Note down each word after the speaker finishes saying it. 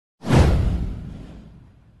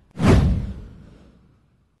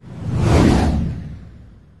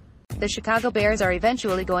the Chicago Bears are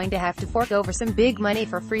eventually going to have to fork over some big money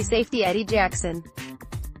for free safety Eddie Jackson.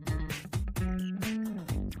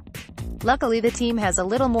 Luckily, the team has a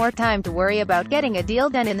little more time to worry about getting a deal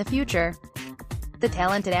done in the future. The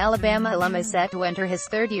talented Alabama alum is set to enter his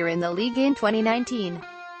third year in the league in 2019.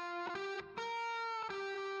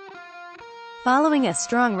 Following a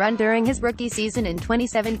strong run during his rookie season in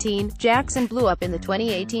 2017, Jackson blew up in the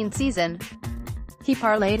 2018 season. He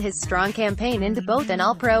parlayed his strong campaign into both an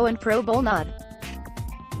All-Pro and Pro Bowl nod.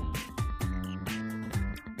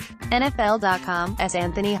 NFL.com's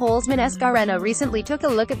Anthony Holzman-Escareno recently took a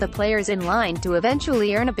look at the players in line to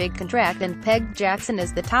eventually earn a big contract and pegged Jackson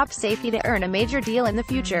as the top safety to earn a major deal in the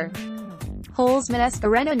future.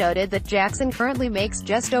 Holzman-Escareno noted that Jackson currently makes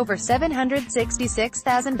just over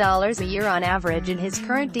 $766,000 a year on average in his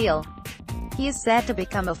current deal. He is set to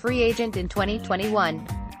become a free agent in 2021.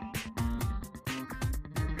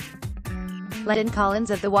 Landon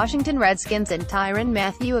Collins of the Washington Redskins and Tyrann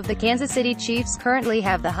Mathieu of the Kansas City Chiefs currently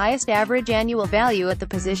have the highest average annual value at the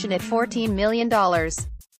position at $14 million.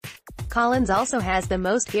 Collins also has the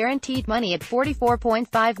most guaranteed money at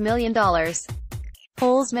 $44.5 million.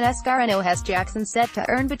 Holzman-Escareno has Jackson set to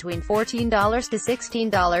earn between $14 to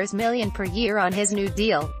 $16 million per year on his new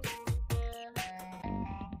deal.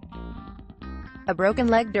 A broken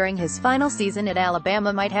leg during his final season at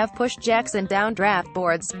Alabama might have pushed Jackson down draft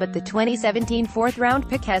boards, but the 2017 fourth-round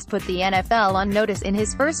pick has put the NFL on notice in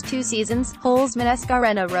his first 2 seasons,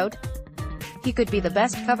 Holzman-Escareno wrote. He could be the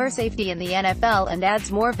best cover safety in the NFL and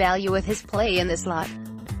adds more value with his play in the slot.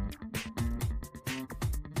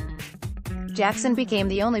 Jackson became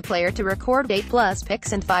the only player to record 8+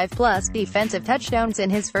 picks and 5+ defensive touchdowns in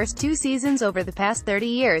his first 2 seasons over the past 30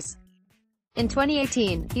 years. In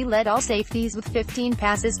 2018, he led all safeties with 15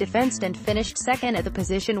 passes defensed and finished second at the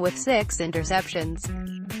position with 6 interceptions.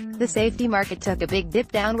 The safety market took a big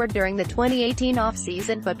dip downward during the 2018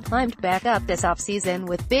 offseason but climbed back up this offseason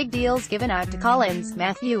with big deals given out to Collins,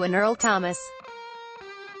 Mathieu and Earl Thomas.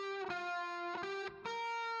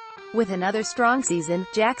 With another strong season,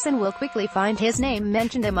 Jackson will quickly find his name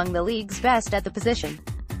mentioned among the league's best at the position.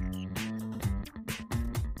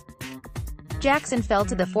 Jackson fell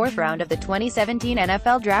to the 4th round of the 2017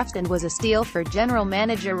 NFL Draft and was a steal for general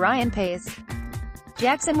manager Ryan Pace.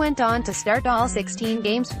 Jackson went on to start all 16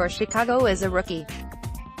 games for Chicago as a rookie.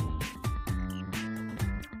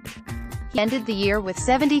 He ended the year with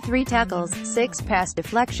 73 tackles, 6 pass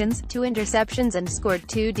deflections, 2 interceptions and scored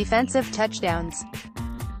 2 defensive touchdowns.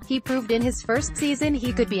 He proved in his first season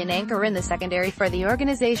he could be an anchor in the secondary for the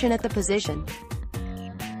organization at the position.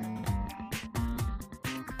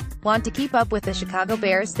 Want to keep up with the Chicago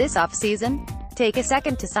Bears this offseason? Take a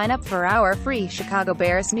second to sign up for our free Chicago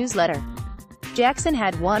Bears newsletter. Jackson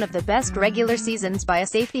had one of the best regular seasons by a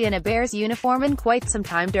safety in a Bears uniform in quite some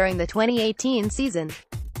time during the 2018 season.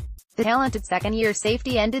 The talented second-year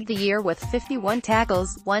safety ended the year with 51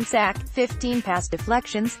 tackles, 1 sack, 15 pass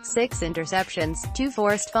deflections, 6 interceptions, 2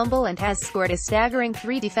 forced fumbles and has scored a staggering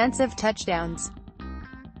 3 defensive touchdowns.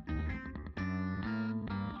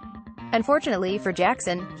 Unfortunately for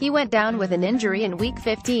Jackson, he went down with an injury in Week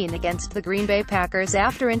 15 against the Green Bay Packers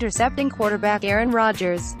after intercepting quarterback Aaron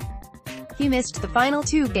Rodgers. He missed the final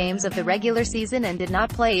 2 games of the regular season and did not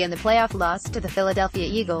play in the playoff loss to the Philadelphia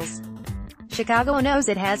Eagles. Chicago knows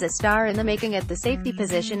it has a star in the making at the safety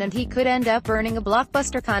position and he could end up earning a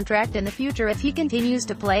blockbuster contract in the future if he continues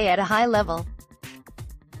to play at a high level.